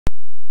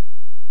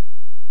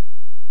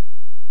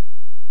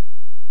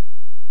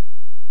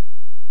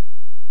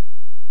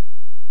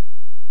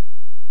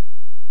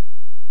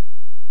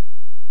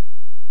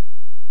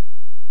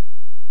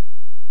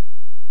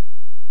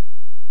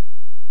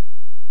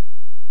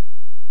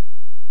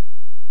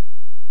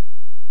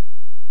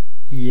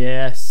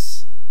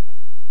Yes.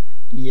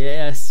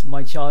 Yes,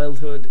 my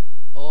childhood.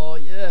 Oh,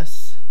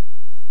 yes.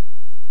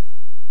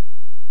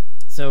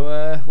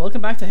 So, welcome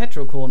back to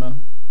Hetro Corner.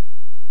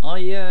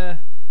 I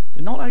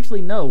did not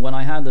actually know when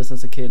I had this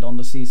as a kid on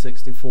the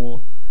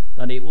C64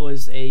 that it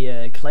was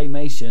a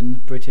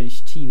claymation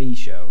British TV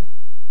show.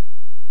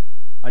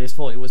 I just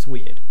thought it was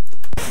weird.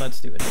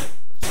 Let's do it.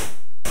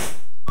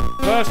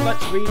 First,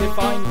 let's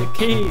redefine the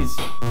keys.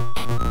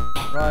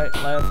 Right,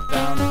 left,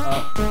 down,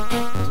 up,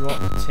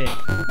 drop, tick.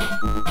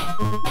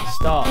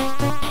 Start.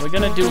 We're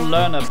gonna do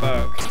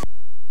Lernerberg.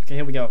 Okay,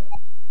 here we go.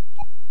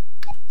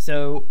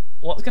 So,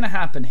 what's gonna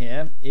happen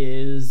here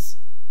is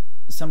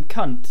some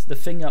cunt, the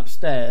thing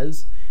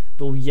upstairs,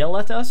 will yell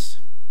at us,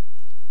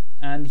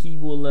 and he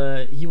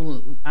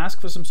will ask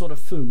for some sort of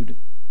food,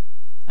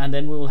 and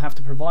then we will have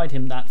to provide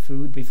him that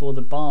food before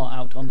the bar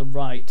out on the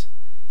right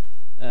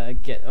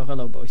oh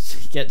hello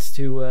boys gets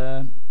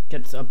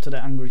up to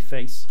the angry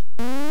face.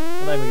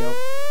 Well, there we go.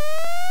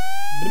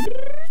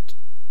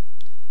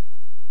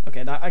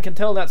 Okay, I can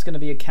tell that's going to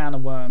be a can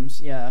of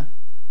worms. Yeah.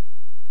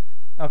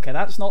 Okay,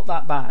 that's not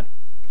that bad.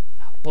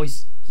 Oh,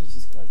 boys,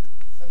 Jesus Christ.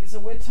 Okay, so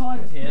we're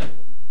timed here.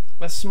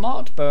 The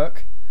smart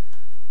Burke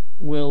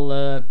will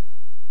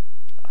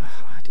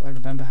do I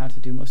remember how to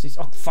do most of these?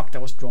 Oh fuck,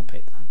 that was drop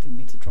it. I didn't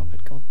mean to drop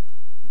it. God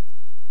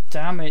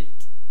damn it.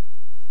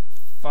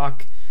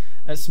 Fuck.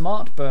 A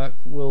smart Burke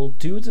will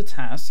do the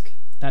task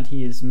that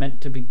he is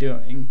meant to be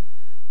doing,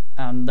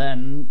 and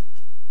then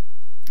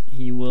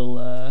he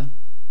will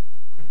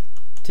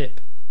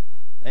tip.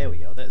 There we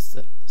go, there's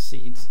the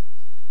seeds.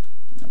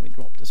 And then we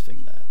drop this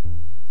thing there.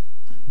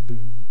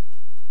 Boom.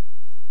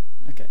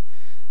 Okay.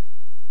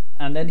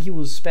 And then he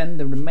will spend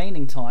the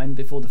remaining time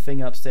before the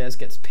thing upstairs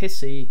gets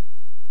pissy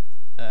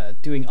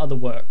doing other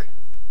work.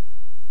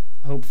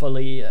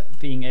 Hopefully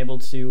being able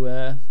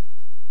to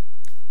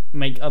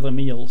make other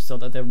meals so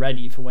that they're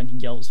ready for when he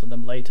yells for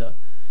them later.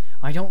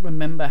 I don't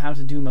remember how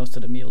to do most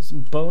of the meals.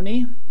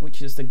 Boney, which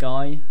is the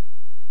guy,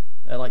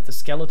 like the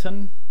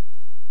skeleton,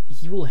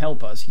 he will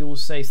help us. He will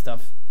say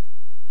stuff.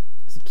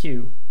 It's a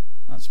Q.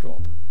 That's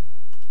drop.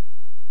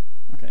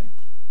 Okay.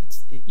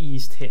 It's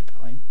E's tip.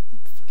 I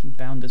fucking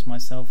bound this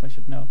myself. I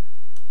should know.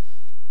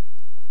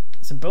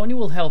 So Boney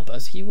will help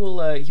us. He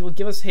will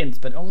give us hints,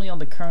 but only on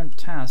the current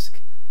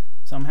task.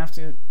 So I'm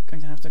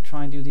going to have to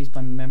try and do these by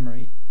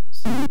memory.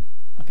 Seed.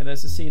 Okay,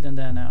 there's a seed in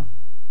there now.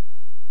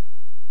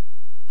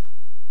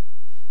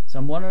 So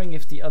I'm wondering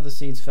if the other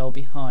seeds fell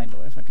behind,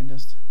 or if I can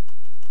just...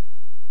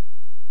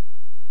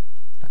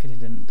 Okay, they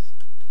didn't.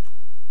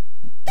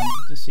 Dump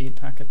the seed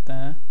packet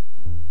there.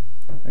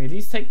 Okay,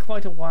 these take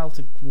quite a while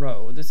to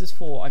grow. This is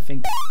for, I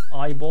think,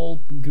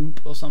 eyeball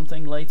goop or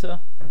something later.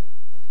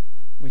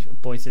 Which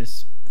boys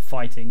is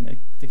fighting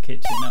the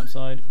kitchen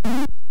outside.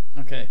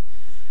 Okay.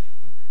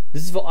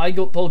 This is for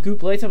eyeball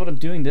goop later, but I'm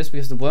doing this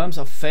because the worms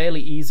are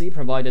fairly easy,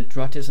 provided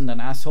Drut isn't an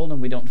asshole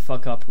and we don't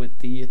fuck up with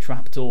the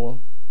trapdoor.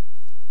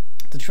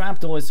 The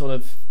trapdoor is sort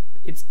of,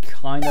 it's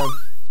kind of,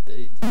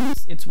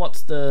 it's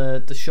what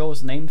the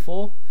show's named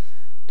for.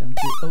 Don't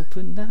you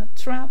open that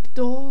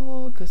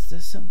trapdoor, cause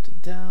there's something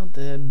down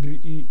there.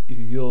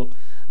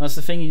 That's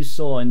the thing you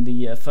saw in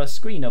the first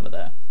screen over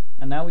there.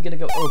 And now we're gonna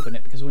go open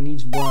it because we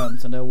need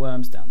worms, and there are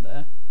worms down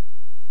there.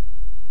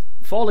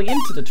 Falling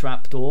into the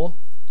trapdoor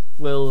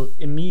will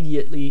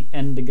immediately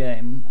end the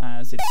game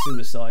as it's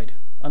suicide.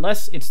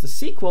 Unless it's the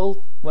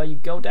sequel where you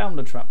go down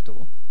the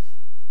trapdoor.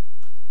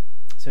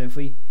 So if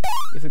we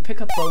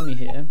pick up Boney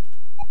here,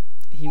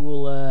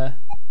 he'll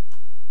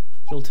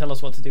tell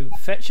us what to do.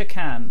 Fetch a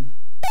can.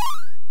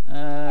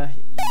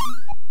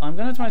 I'm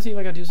gonna try and see if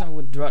I can do something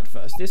with Drut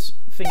first. This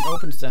thing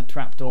opens that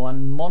trapdoor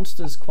and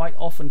monsters quite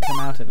often come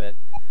out of it.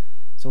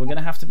 So we're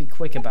gonna have to be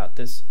quick about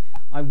this.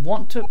 I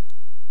want to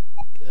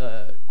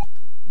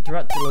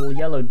Drut, the little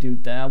yellow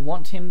dude there, I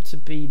want him to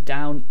be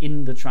down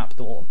in the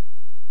trapdoor.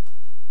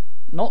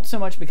 Not so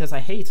much because I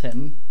hate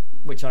him,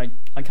 which I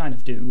kind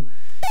of do,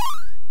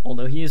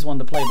 although he is one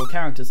of the playable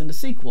characters in the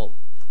sequel.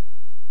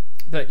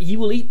 But he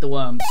will eat the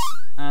worms,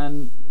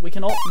 and we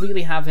cannot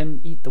really have him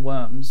eat the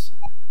worms.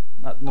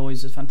 That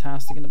noise is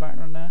fantastic in the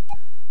background there.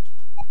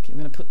 Okay, I'm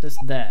going to put this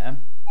there.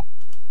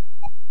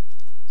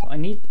 So I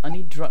need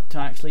Drut to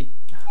actually...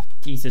 Oh,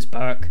 Jesus,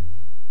 Burke.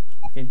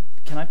 Okay,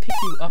 can I pick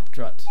you up,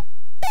 Drut?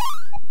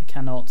 I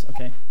cannot.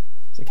 Okay,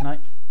 so can I...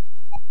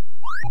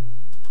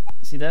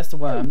 See, there's the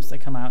worms. They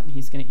come out, and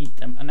he's going to eat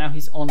them. And now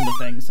he's on the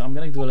thing, so I'm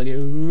going to do a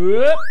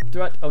little...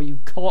 Drut, oh, you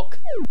cock.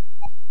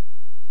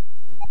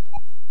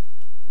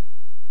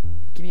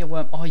 Give me a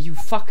worm. Oh, you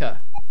fucker.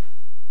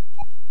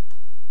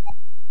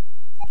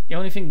 The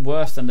only thing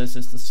worse than this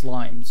is the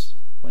slimes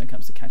when it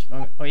comes to catching.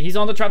 Okay, he's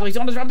on the trapdoor. He's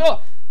on the trapdoor.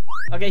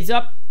 Okay, he's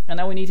up. And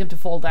now we need him to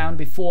fall down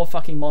before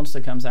fucking monster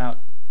comes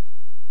out.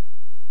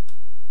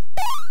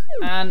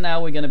 And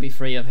now we're going to be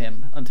free of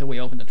him until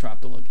we open the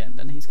trapdoor again.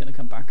 Then he's going to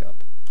come back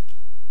up.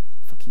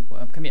 Fucking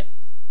worm. Come here.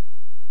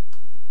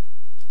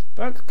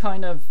 Burke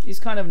he's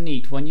kind of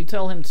neat. When you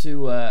tell him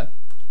to...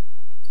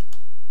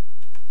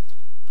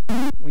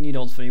 we need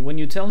all three. When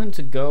you tell him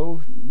to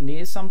go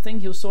near something,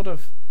 he'll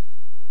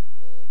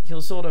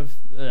he'll sort of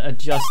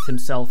adjust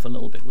himself a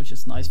little bit, which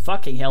is nice.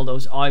 Fucking hell,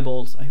 those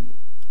eyeballs. I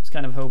was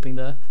kind of hoping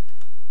that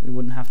we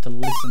wouldn't have to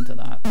listen to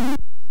that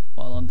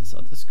while on this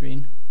other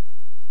screen.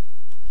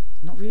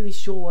 Not really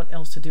sure what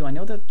else to do. I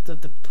know that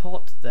the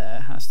pot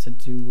there has to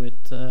do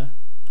with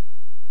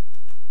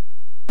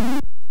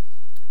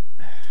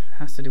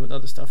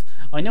other stuff.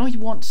 I know he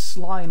wants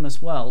slime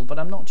as well, but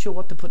I'm not sure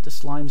what to put the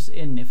slimes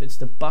in, if it's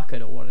the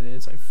bucket or what it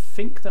is. I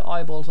think the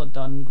eyeballs are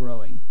done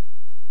growing.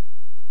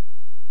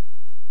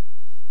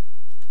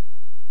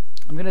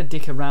 I'm gonna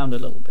dick around a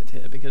little bit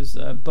here, because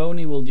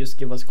Boney will just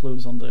give us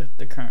clues on the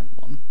current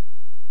one.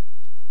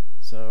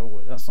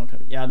 So that's not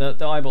gonna be... Yeah,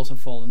 the eyeballs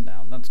have fallen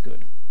down. That's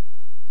good.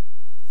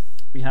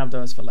 We have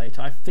those for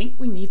later. I think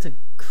we need to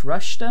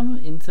crush them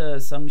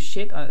into some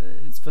shit.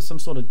 It's for some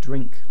sort of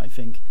drink, I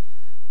think.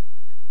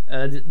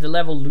 The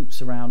level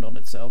loops around on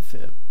itself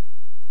here.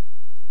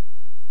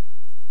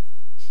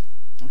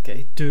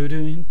 Okay.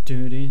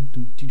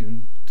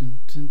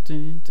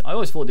 I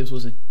always thought this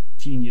was a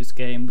genius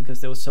game because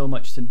there was so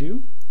much to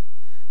do.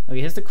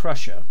 Okay, here's the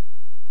crusher.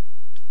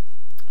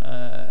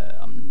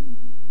 I'm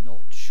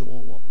not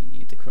sure what we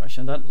need to crush.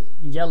 And that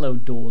yellow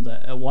door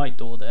there, white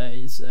door there,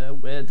 is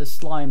where the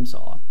slimes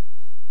are.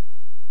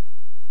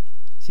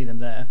 You see them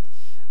there?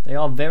 They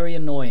are very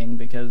annoying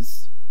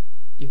because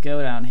you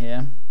go down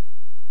here,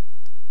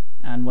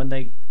 and when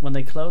they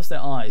close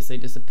their eyes, they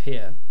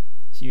disappear.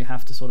 So you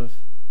have to sort of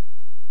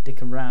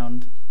dick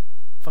around.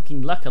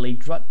 Fucking luckily,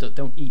 Drut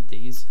don't eat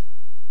these.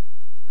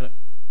 Fuck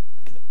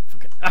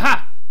it.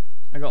 Aha!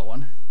 I got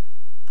one.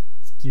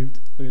 It's cute.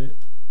 Look at it.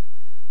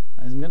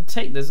 I'm gonna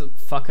take this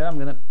fucker. I'm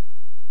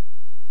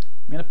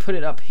gonna put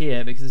it up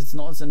here because it's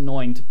not as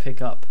annoying to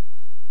pick up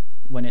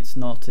when it's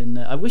not in.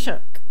 I wish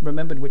I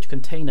remembered which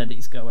container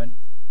these go in.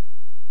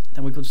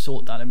 Then we could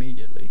sort that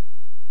immediately.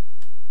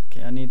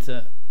 Okay, I need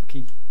to.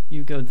 Okay,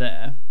 you go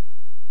there.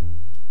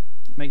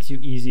 Makes you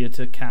easier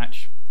to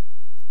catch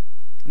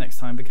next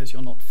time because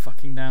you're not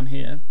fucking down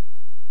here.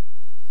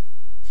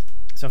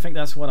 So I think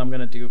that's what I'm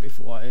gonna do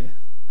before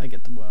I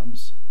get the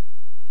worms.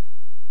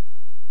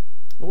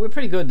 Well, we're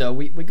pretty good though.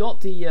 We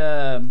got the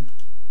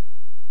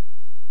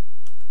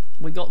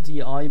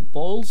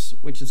eyeballs,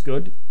 which is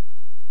good.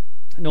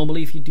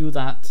 Normally, if you do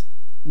that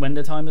when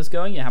the timer's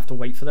going, you have to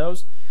wait for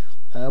those.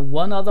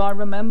 One other I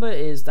remember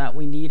is that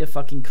we need a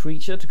fucking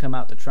creature to come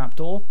out the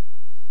trapdoor,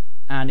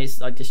 and it's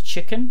like this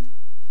chicken,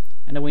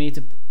 and then we need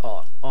to.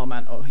 Oh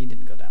man! Oh, he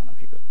didn't go down.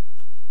 Okay, good.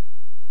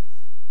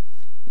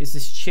 Is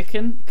this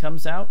chicken? It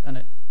comes out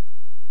and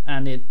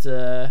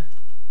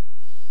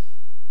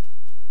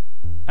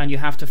you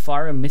have to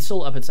fire a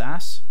missile up its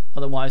ass,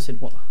 otherwise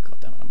it won't. Oh, God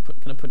damn it! I'm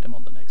gonna put them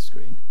on the next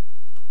screen.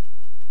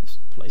 This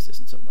place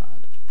isn't so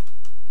bad.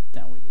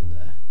 Down with you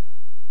there.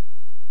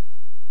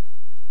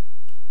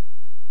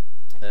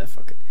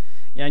 Fuck it.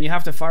 Yeah, and you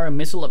have to fire a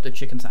missile up the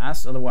chicken's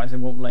ass, otherwise it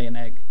won't lay an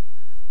egg.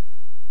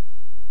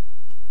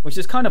 Which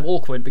is kind of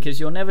awkward because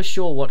you're never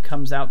sure what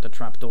comes out the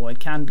trapdoor. It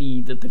can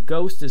be that the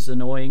ghost is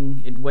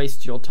annoying, it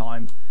wastes your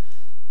time.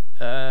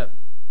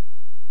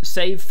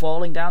 Save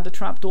falling down the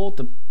trapdoor,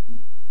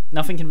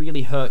 nothing can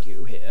really hurt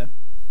you here.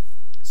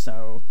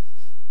 So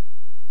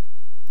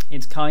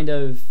it's kind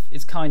of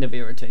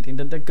irritating.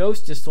 The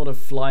ghost just sort of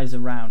flies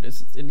around.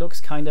 It looks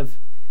kind of.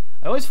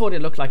 I always thought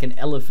it looked like an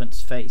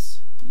elephant's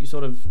face. You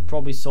sort of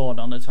probably saw it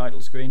on the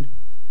title screen.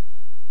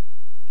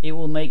 It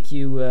will make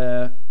you.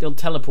 They'll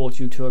teleport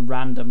you to a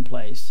random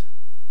place,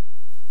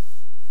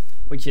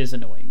 which is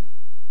annoying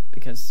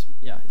because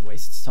yeah, it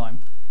wastes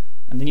time,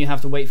 and then you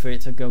have to wait for it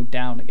to go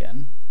down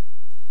again.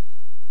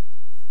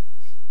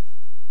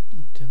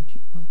 Don't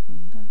you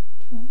open that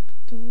trap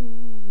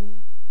door?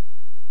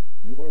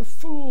 You're a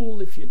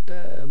fool if you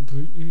dare.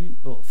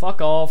 Oh,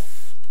 fuck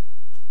off.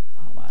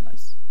 Oh man,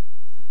 nice.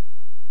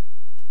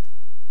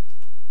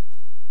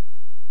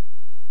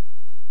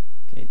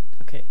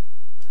 Okay.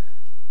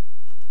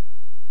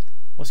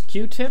 Was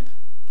Q-tip?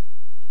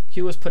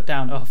 Q was put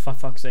down. Oh, for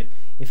fuck's sake.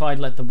 If I'd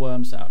let the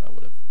worms out, I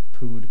would have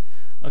pooed.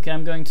 Okay,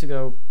 I'm going to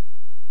go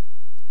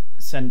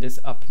send this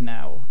up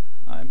now.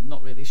 I'm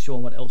not really sure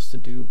what else to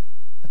do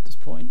at this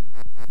point.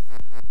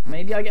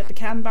 Maybe I get the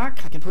can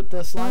back. I can put the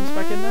slimes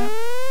back in there.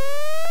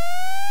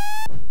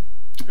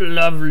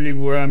 Lovely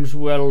worms,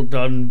 well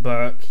done,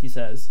 Burke, he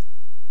says.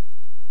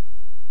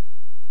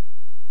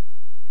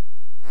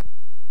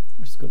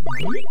 Which is good.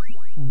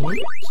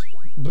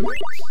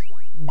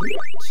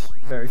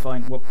 Very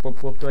fine. Whoop,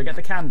 whoop, whoop. Do I get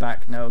the can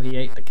back? No, he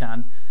ate the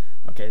can.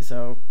 Okay,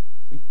 so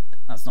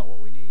that's not what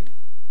we need.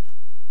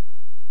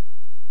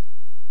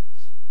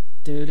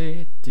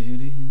 Okay,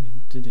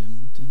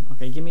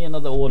 give me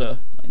another order.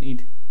 I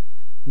need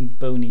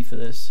Boney for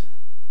this.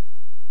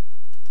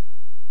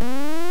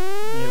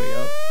 Here we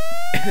go.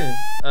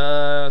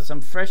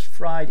 Some fresh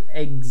fried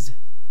eggs.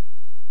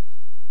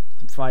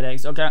 Some fried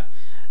eggs. Okay.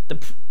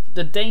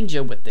 The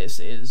danger with this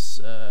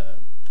is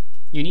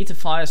you need to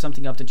fire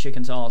something up the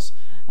chicken's arse,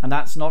 and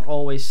that's not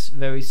always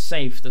very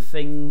safe. The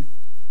thing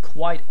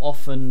quite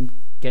often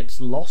gets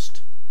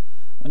lost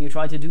when you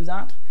try to do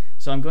that.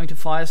 So I'm going to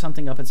fire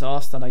something up its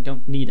arse that I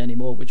don't need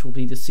anymore, which will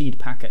be the seed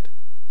packet.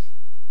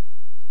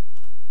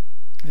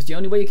 Because the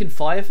only way you can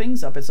fire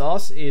things up its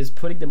arse is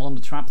putting them on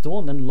the trapdoor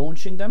and then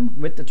launching them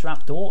with the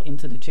trapdoor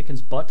into the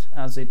chicken's butt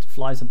as it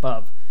flies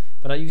above.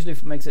 But that usually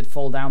makes it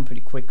fall down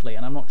pretty quickly,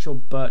 and I'm not sure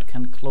Bert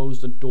can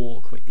close the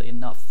door quickly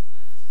enough.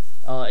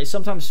 I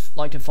sometimes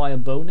like to fire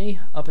Boney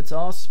up its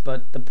arse,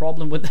 but the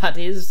problem with that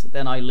is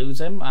then I lose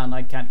him and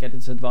I can't get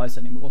its advice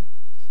anymore.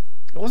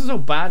 It wasn't so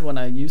bad when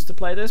I used to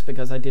play this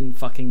because I didn't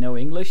fucking know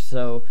English,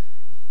 so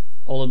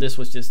all of this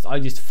was just, I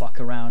just fuck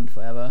around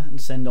forever and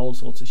send all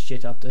sorts of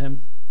shit up to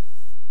him.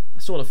 I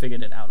sort of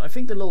figured it out. I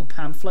think the little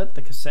pamphlet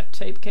the cassette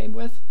tape came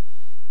with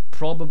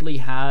probably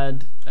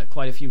had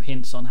quite a few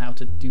hints on how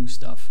to do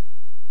stuff.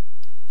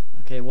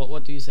 Okay,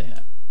 what do you say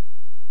here?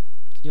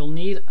 You'll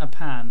need a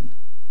pan.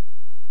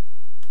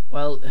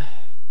 Well,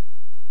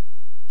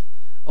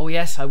 oh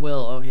yes, I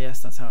will. Oh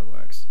yes, that's how it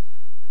works.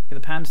 Okay,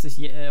 the pan's this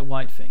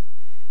white thing.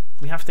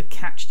 We have to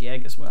catch the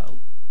egg as well.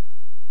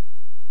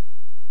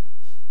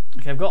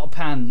 Okay, I've got a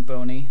pan,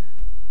 Boney.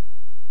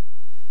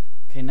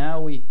 Okay,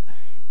 now we...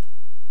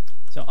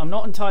 So I'm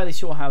not entirely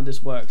sure how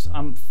this works.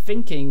 I'm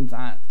thinking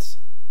that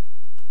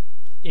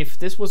if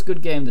this was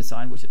good game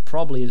design, which it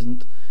probably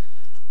isn't,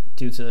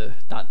 due to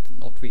that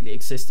not really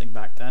existing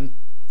back then,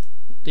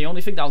 the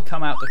only thing that'll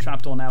come out the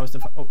trapdoor now is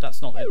the... Oh,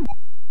 that's not it.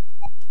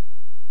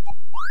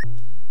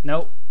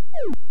 Nope.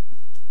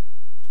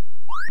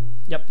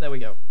 Yep, there we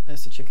go.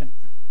 There's the chicken.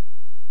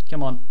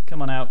 Come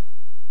on out.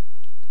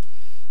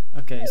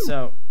 Okay,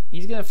 so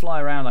he's gonna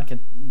fly around like a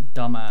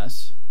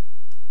dumbass.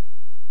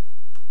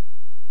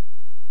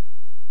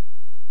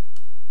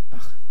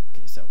 Ugh,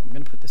 okay, so I'm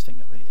gonna put this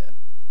thing over here.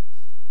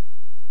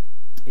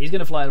 He's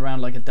gonna fly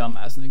around like a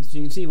dumbass, and as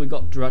you can see, we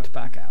got Drut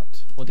back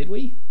out. Or did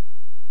we?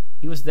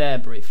 He was there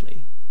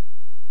briefly.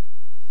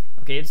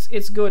 Okay,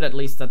 it's good at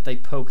least that they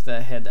poke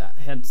their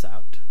heads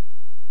out.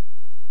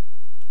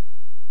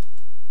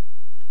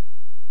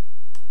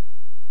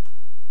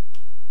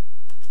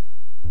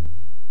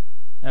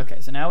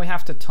 Okay, so now we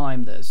have to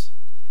time this.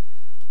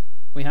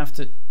 We have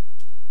to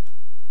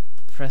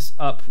press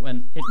up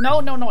when it...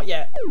 No, not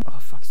yet! Oh,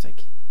 fuck's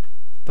sake.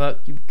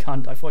 But you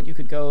can't. I thought you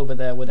could go over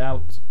there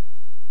without...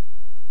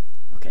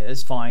 Okay,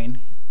 that's fine.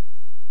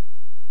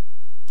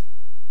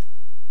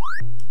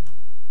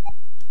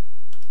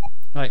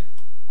 Right.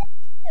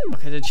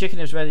 Okay, the chicken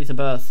is ready to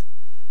birth.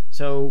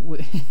 So...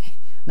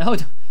 No,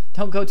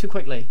 don't go too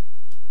quickly.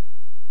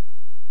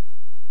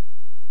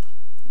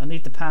 I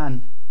need the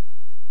pan.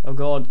 Oh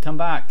god, come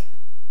back.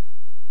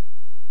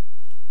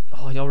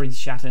 Oh, I already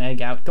shat an egg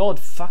out. God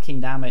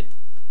fucking damn it.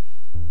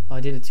 Oh,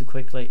 I did it too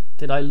quickly.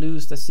 Did I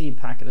lose the seed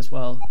packet as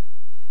well?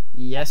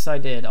 Yes, I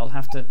did. I'll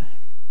have to...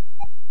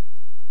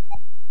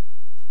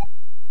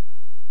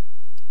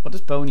 What does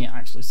Boney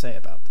actually say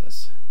about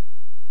this?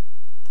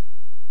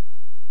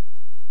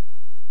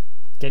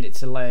 Get it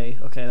to lay.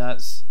 Okay,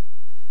 that's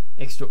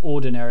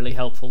extraordinarily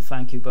helpful.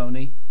 Thank you,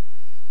 Boney.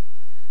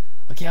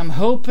 Okay, I'm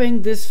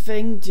hoping this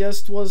thing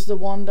just was the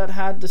one that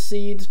had the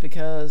seeds,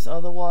 because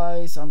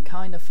otherwise I'm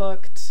kind of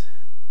fucked.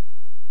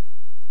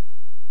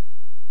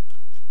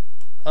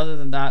 Other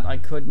than that, I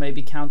could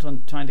maybe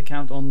trying to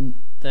count on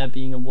there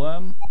being a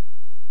worm.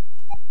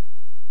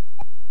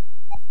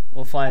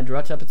 Or fire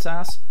Drut up its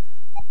ass.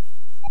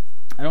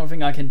 I don't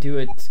think I can do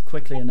it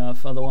quickly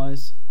enough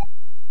otherwise.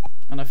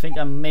 And I think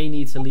I may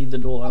need to leave the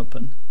door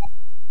open.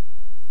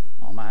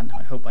 Oh man,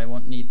 I hope I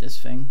won't need this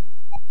thing.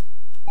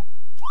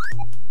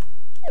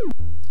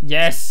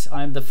 Yes,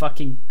 I'm the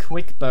fucking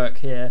quick Burke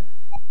here.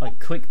 Like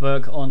quick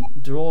Burke on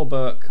draw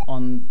Burke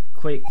on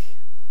quick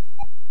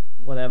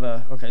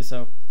whatever. Okay,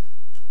 so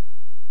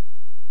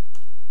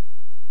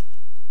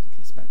okay,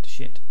 it's back to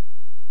shit.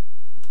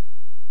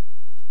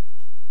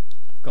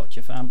 I've got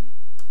you, fam.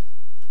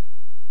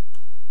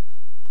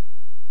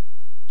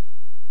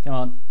 Come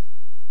on.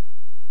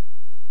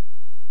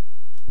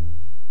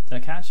 Did I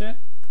catch it?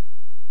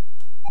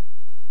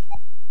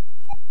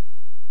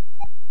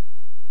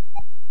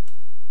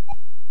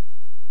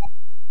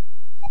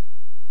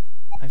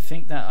 I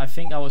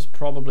think I was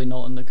probably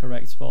not in the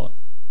correct spot.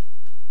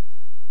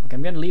 Okay,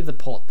 I'm going to leave the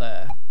pot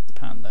there, the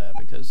pan there,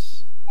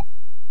 because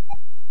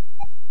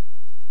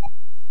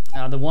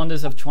the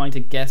wonders of trying to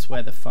guess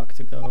where the fuck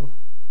to go.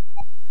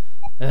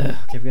 Okay,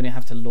 we're going to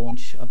have to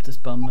launch up this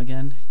bum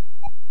again.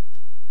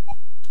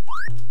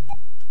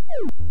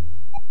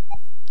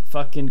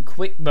 Fucking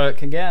quick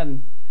Burke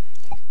again.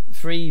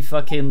 Free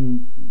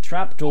fucking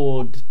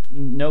trapdoored,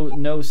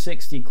 no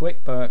 60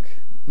 quick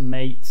Burke,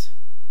 mate.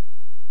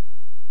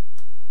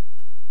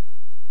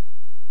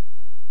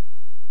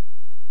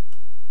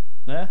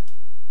 There.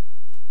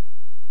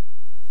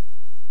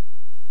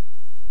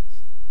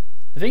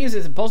 The thing is,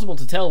 it's impossible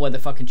to tell where the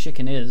fucking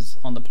chicken is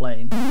on the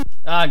plane.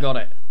 Ah, got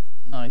it.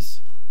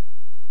 Nice.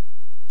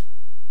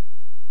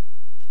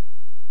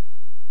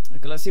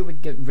 Okay, let's see if we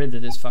can get rid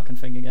of this fucking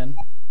thing again.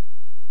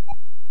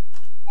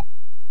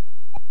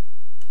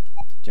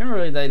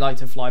 Generally, they like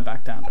to fly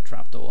back down the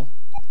trapdoor.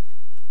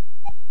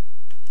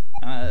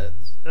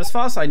 As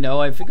far as I know,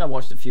 I think I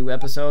watched a few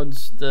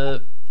episodes.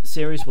 The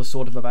series was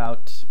sort of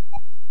about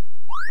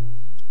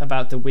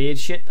the weird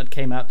shit that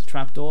came out the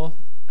trapdoor.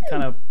 I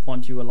kind of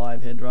want you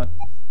alive, Hetro.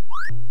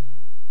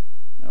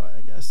 Alright,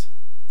 I guess.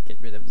 Get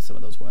rid of some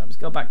of those worms.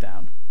 Go back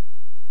down.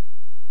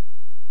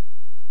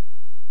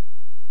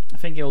 I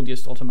think he'll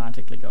just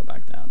automatically go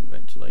back down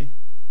eventually.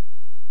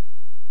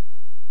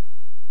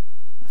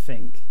 I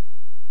think.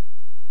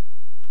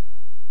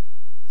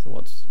 So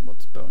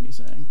what's Boney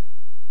saying?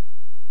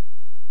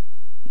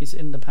 He's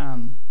in the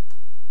pan.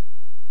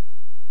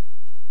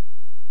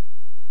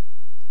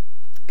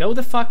 Go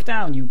the fuck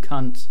down, you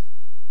cunt.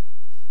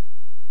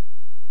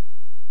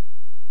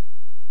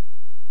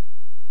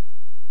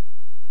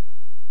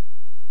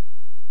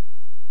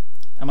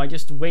 Am I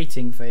just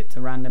waiting for it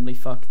to randomly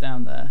fuck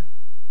down there?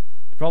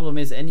 The problem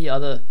is any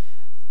other...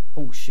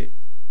 Oh shit.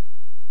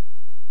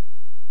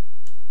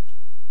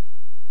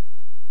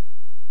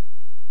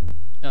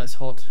 Oh, it's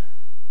hot.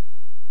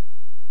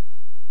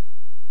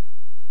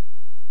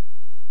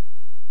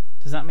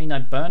 Does that mean I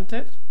burnt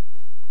it?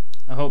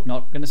 I hope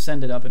not. I'm gonna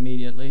send it up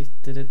immediately.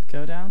 Did it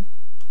go down?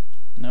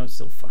 No, it's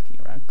still fucking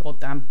around.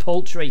 Goddamn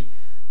poultry!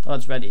 Oh,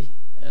 it's ready.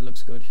 It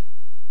looks good.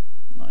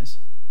 Nice.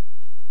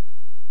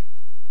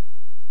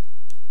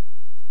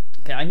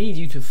 Okay, I need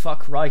you to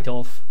fuck right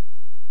off.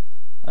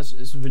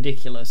 It's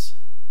ridiculous.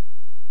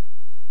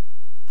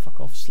 Fuck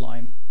off,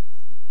 slime.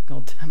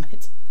 God damn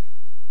it.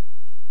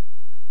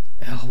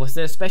 Oh, was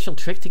there a special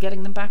trick to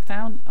getting them back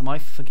down? Am I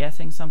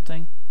forgetting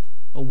something?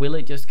 Or will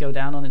it just go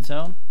down on its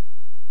own?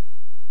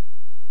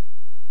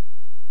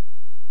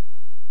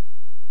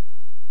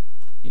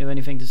 You have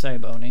anything to say,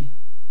 Boney?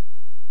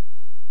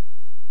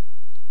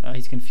 Oh,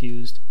 he's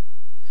confused.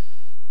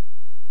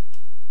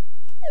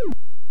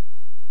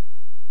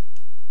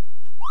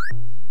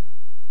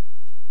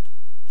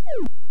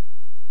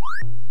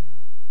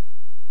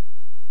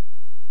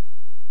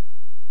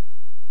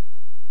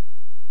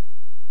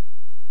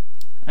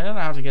 I don't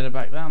know how to get it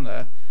back down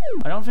there.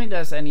 I don't think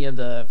there's any of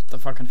the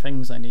fucking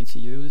things I need to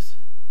use.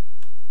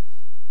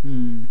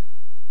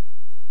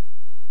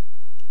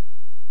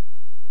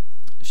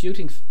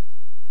 Shooting.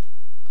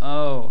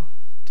 Oh,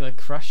 do I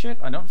crush it?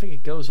 I don't think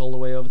it goes all the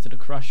way over to the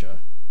crusher.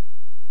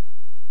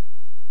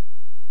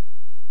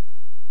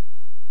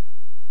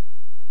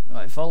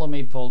 Alright, follow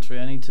me, poultry.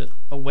 I need to...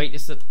 Oh wait,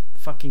 is the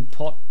fucking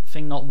pot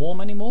thing not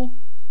warm anymore?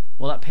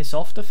 Will that piss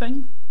off the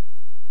thing?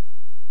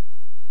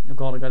 Oh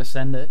god, I gotta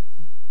send it.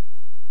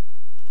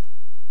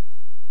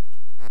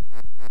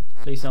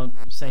 Please don't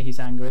say he's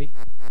angry.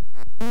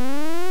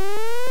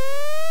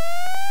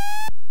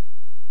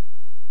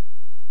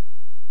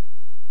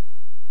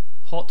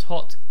 Hot,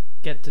 hot,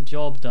 get the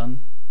job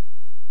done.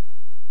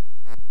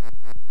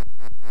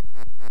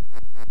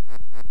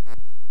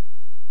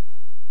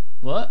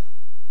 What?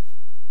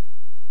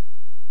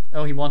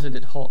 Oh, he wanted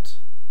it hot.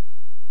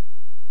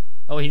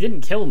 Oh, he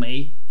didn't kill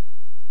me.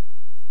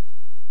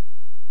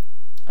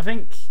 I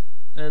think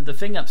the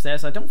thing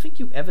upstairs, I don't think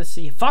you ever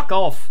see... Fuck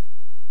off!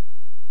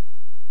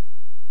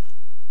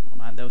 Oh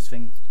man, those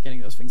things,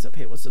 getting those things up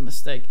here was a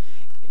mistake.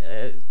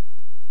 The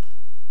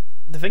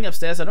thing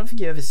upstairs, I don't think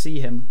you ever see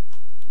him.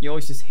 You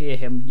always just hear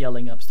him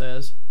yelling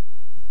upstairs.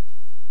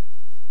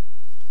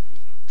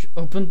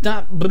 Open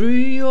that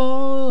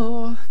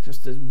brio, cause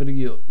there's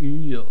brio.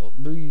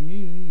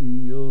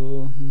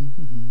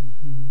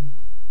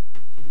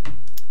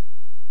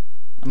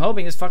 I'm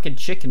hoping this fucking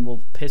chicken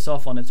will piss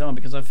off on its own,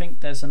 because I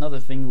think there's another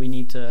thing we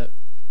need to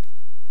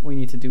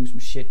do some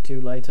shit to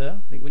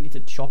later. I think we need to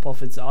chop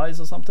off its eyes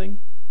or something.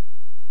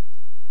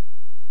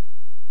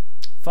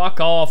 Fuck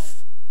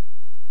off.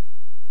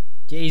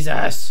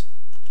 Jesus.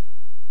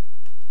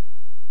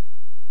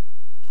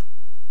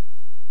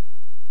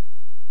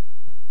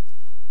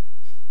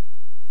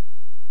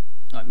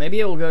 Right, maybe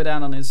it will go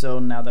down on its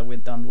own now that we're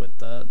done with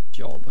the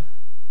job.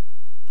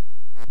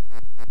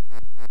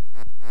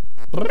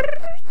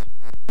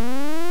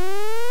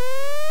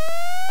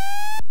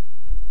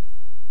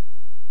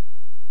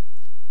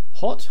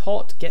 Hot,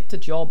 hot, get the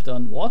job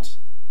done. What?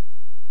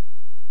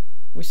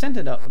 We sent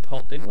it up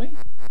hot, didn't we?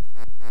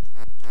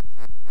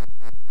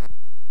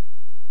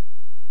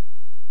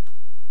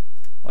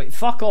 Wait,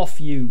 fuck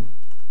off, you.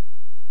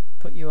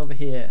 Put you over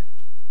here.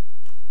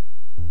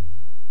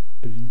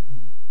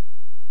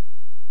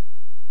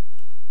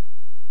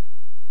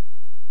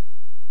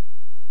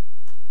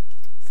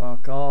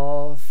 Fuck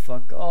off,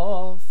 fuck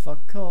off,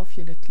 fuck off,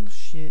 you little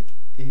shit.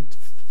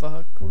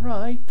 Fuck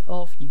right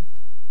off, you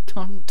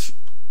cunt.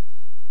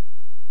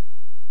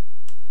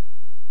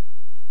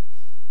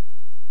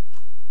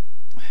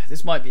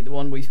 This might be the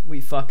one we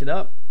fuck it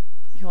up.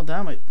 God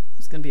damn it,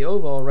 it's gonna be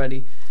over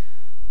already.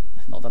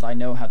 Not that I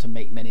know how to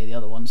make many of the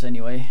other ones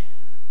anyway.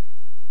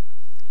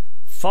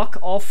 Fuck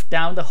off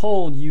down the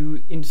hole,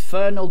 you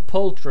infernal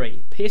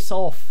poultry. Piss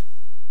off.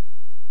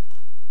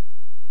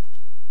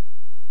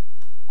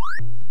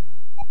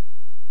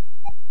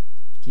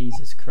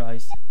 Jesus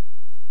Christ.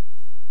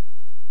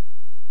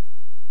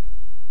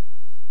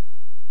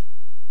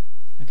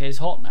 Okay, it's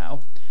hot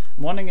now.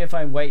 I'm wondering if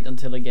I wait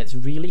until it gets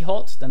really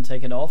hot, then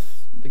take it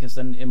off, because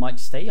then it might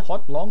stay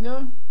hot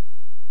longer.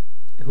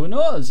 Who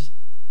knows?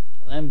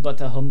 I'm but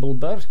a humble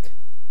Burke.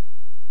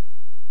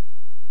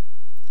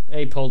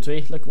 Hey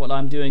poultry, look what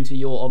I'm doing to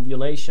your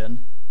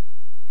ovulation.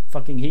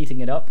 Fucking heating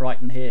it up right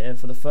in here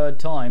for the 3rd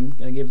time.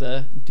 Gonna give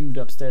the dude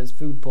upstairs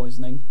food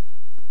poisoning.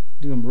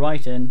 Do him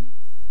right in.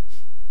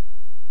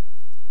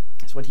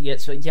 That's what he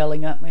gets for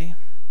yelling at me.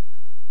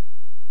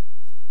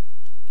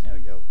 There we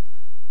go.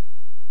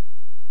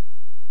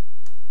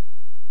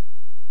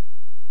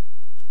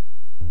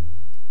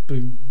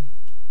 Boom.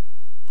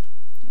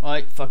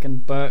 Right, fucking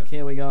Burke,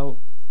 here we go.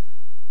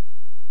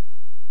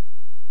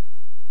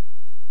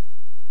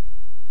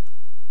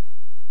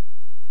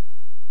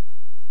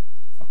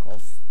 Fuck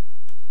off.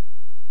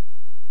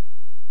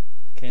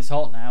 Okay, it's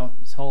hot now.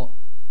 It's hot.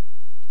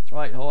 It's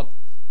right hot.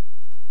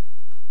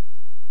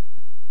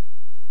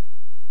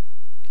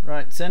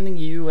 Right, sending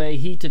you a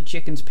heated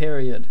chickens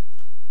period.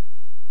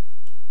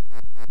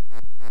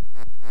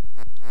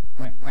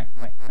 Wait.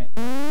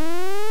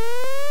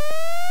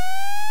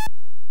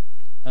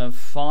 A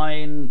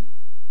fine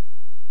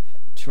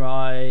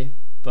try,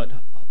 but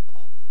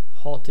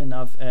hot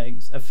enough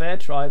eggs. A fair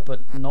try,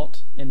 but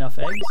not enough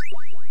eggs.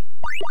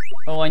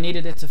 Oh, I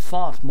needed it to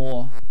fart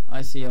more.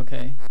 I see,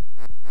 okay.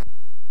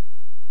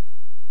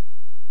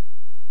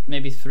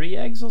 Maybe 3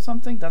 eggs or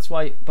something? That's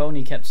why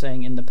Boney kept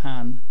saying in the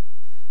pan.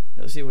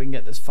 Let's see if we can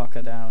get this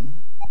fucker down.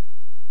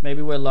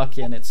 Maybe we're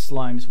lucky and it's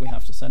slimes we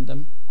have to send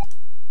him.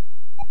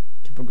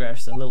 Can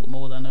progress a little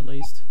more then at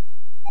least.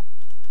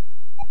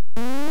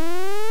 I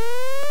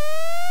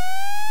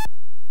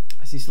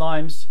see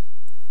slimes.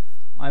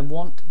 I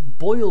want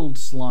boiled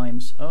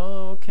slimes.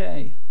 Oh,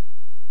 okay.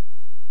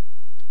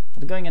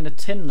 Well, they're going in a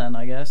tin then,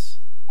 I guess.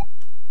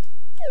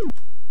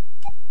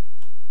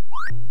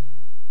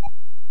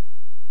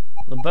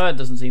 Well, the bird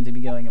doesn't seem to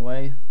be going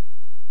away.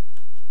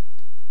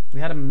 We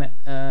had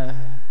a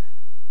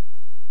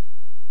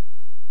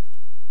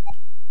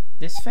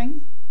this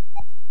thing?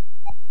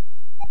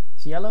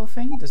 This yellow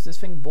thing? Does this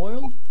thing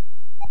boil?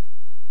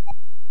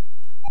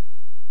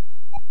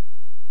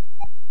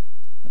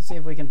 Let's see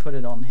if we can put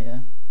it on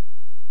here.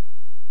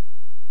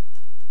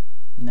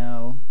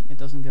 No, it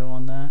doesn't go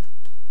on there.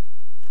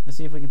 Let's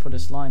see if we can put a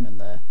slime in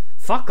there.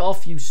 Fuck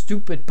off, you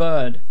stupid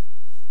bird!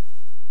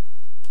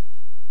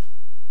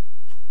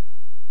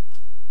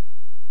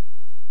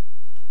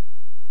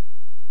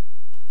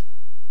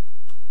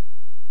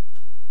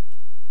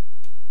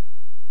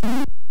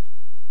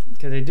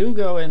 Okay, they do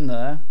go in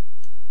there.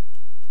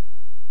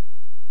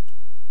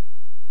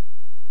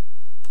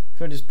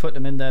 Could just put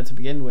them in there to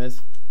begin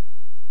with.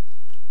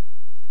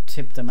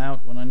 Tip them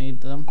out when I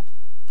need them.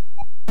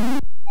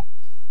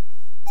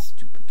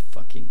 Stupid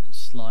fucking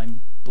slime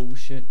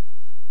bullshit.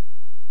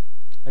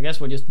 I guess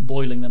we're just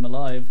boiling them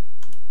alive.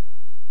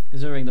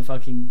 Considering the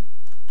fucking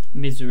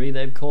misery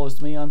they've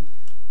caused me, I'm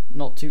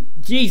not too...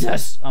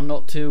 Jesus! I'm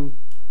not too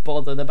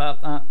bothered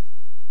about that.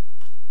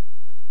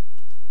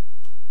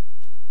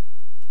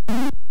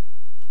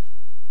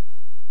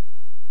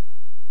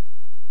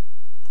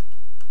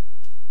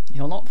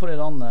 He'll not put it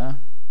on there.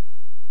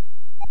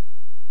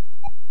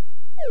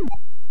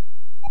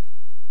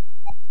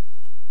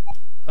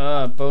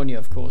 Boney,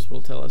 of course,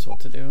 will tell us what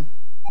to do.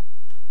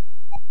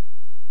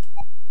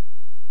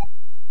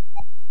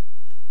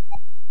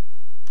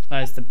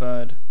 Ah, it's the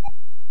bird.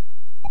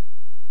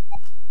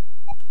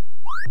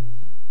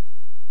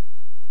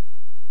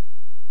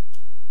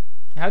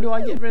 How do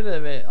I get rid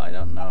of it? I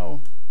don't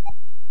know.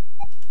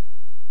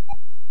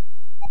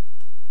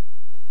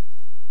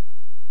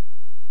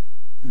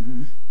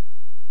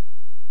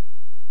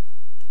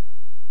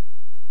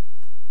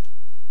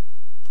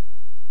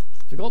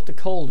 Forgot the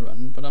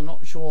cauldron, but I'm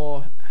not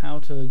sure how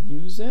to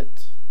use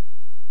it.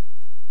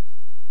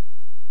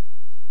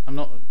 I'm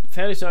not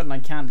fairly certain I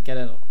can't get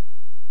it.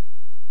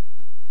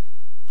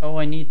 Oh,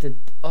 I need the...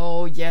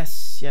 Oh,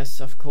 yes,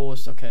 of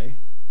course, okay.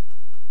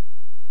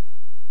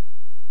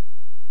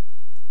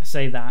 I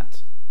say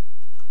that,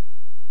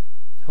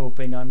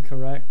 hoping I'm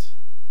correct.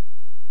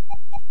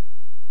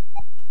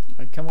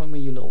 Alright, come with me,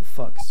 you little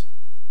fucks.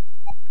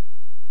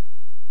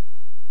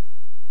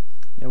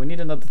 Yeah, we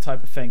need another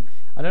type of thing.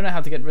 I don't know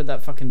how to get rid of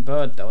that fucking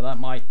bird though. That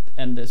might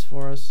end this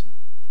for us.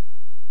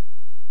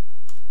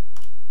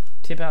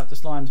 Tip out the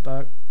slimes,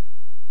 Burke.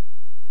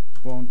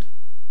 Won't.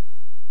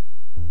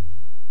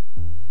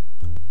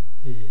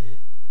 In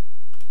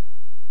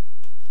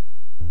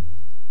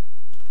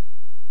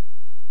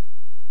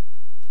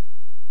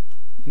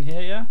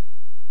here, yeah?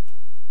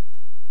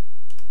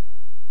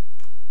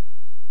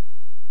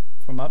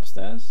 From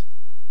upstairs?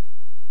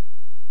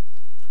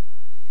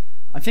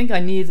 I think I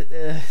need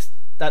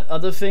that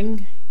other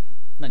thing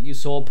that you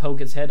saw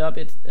poke its head up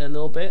a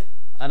little bit,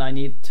 and I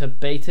need to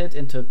bait it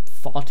into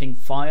farting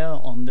fire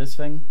on this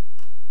thing.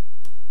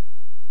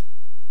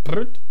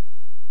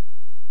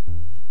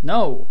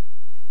 No!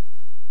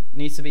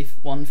 Needs to be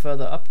one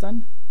further up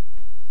then.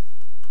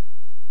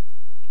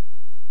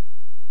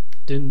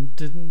 Dun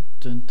dun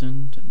dun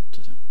dun dun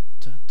dun dun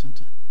dun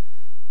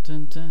dun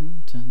dun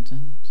dun dun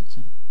dun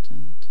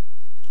dun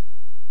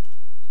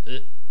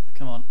dun.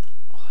 Come on.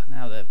 Oh,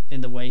 now they're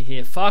in the way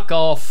here. Fuck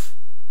off!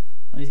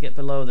 I need to get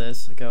below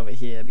this. I go over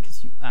here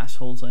because you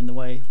assholes are in the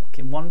way.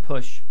 Okay, one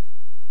push.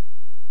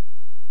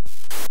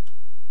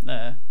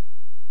 There.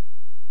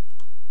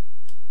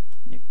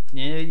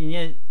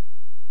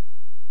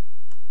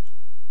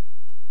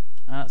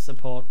 That's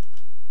support.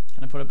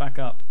 Can I put it back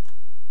up?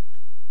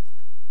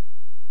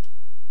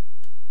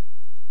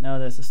 No,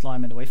 there's a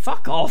slime in the way.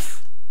 Fuck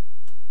off!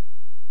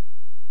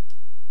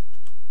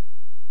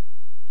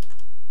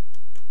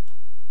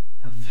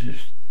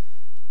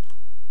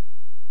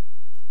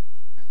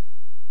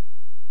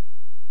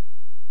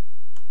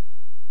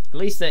 At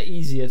least they're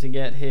easier to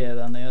get here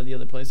than they are the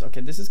other place.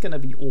 Okay, this is gonna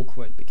be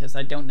awkward because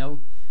I don't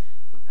know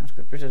how to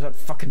get rid of that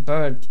fucking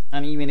bird.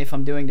 And even if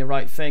I'm doing the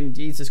right thing,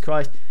 Jesus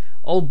Christ,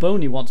 all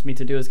Boney wants me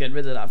to do is get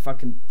rid of that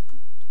fucking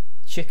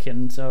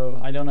chicken. So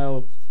I don't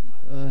know.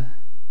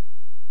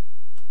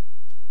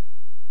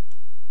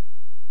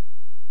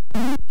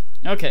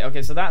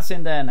 Okay, so that's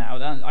in there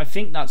now. I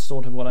think that's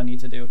sort of what I need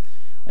to do.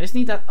 I just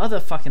need that other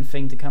fucking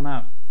thing to come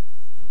out.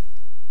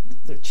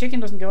 The chicken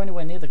doesn't go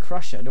anywhere near the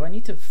crusher. Do I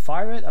need to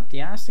fire it up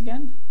the ass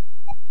again?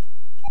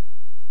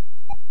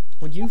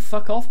 Would you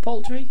fuck off,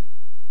 poultry?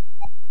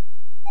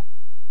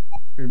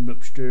 I'm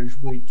upstairs,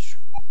 wait.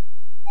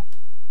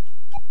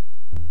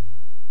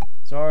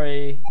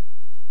 Sorry.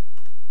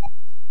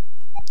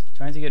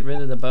 Trying to get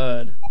rid of the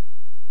bird.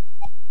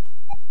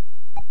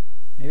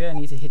 Maybe I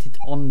need to hit it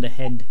on the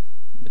head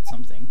with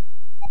something.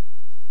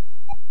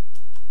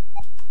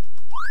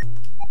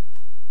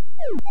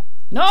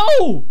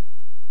 No!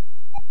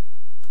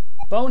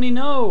 Boney,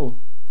 no!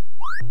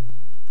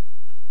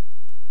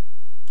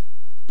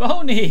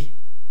 Boney!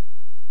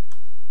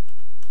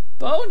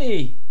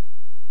 Boney!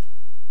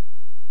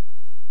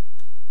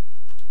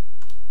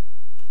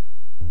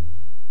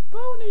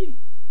 Boney!